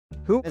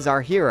Who is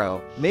our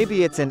hero?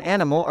 Maybe it's an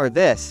animal or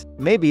this,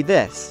 maybe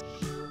this.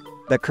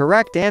 The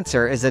correct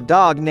answer is a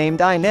dog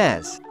named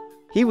Inez.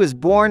 He was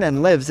born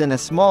and lives in a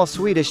small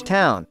Swedish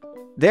town.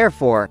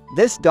 Therefore,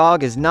 this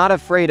dog is not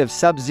afraid of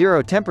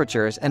sub-zero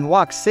temperatures and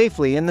walks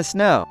safely in the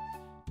snow.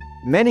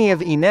 Many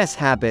of Inez's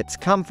habits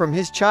come from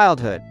his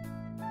childhood.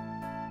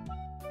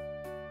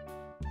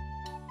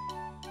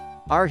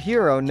 Our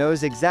hero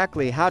knows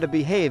exactly how to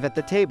behave at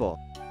the table.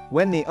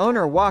 When the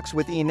owner walks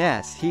with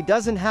Inez, he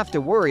doesn't have to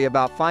worry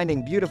about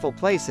finding beautiful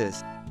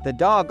places. The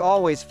dog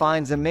always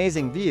finds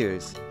amazing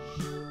views.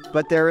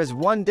 But there is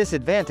one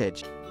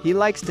disadvantage: he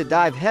likes to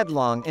dive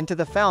headlong into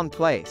the found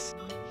place.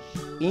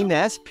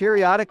 Inez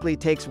periodically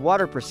takes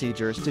water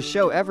procedures to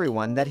show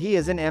everyone that he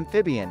is an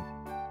amphibian.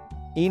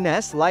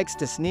 Inez likes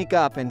to sneak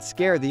up and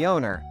scare the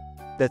owner.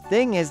 The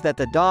thing is that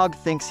the dog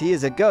thinks he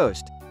is a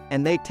ghost,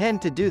 and they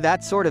tend to do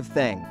that sort of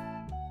thing.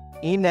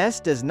 Inez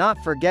does not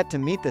forget to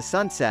meet the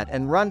sunset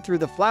and run through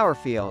the flower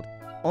field.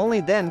 Only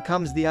then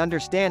comes the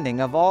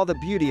understanding of all the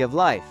beauty of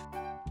life.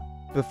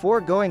 Before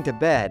going to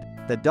bed,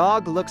 the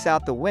dog looks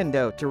out the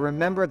window to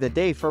remember the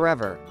day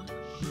forever.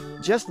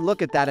 Just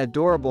look at that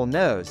adorable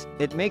nose,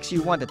 it makes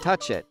you want to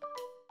touch it.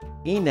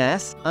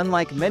 Inez,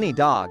 unlike many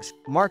dogs,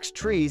 marks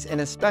trees in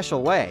a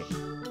special way.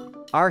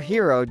 Our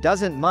hero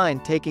doesn't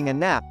mind taking a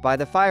nap by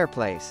the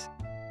fireplace.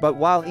 But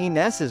while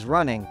Inez is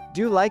running,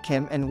 do like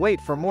him and wait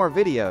for more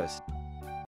videos.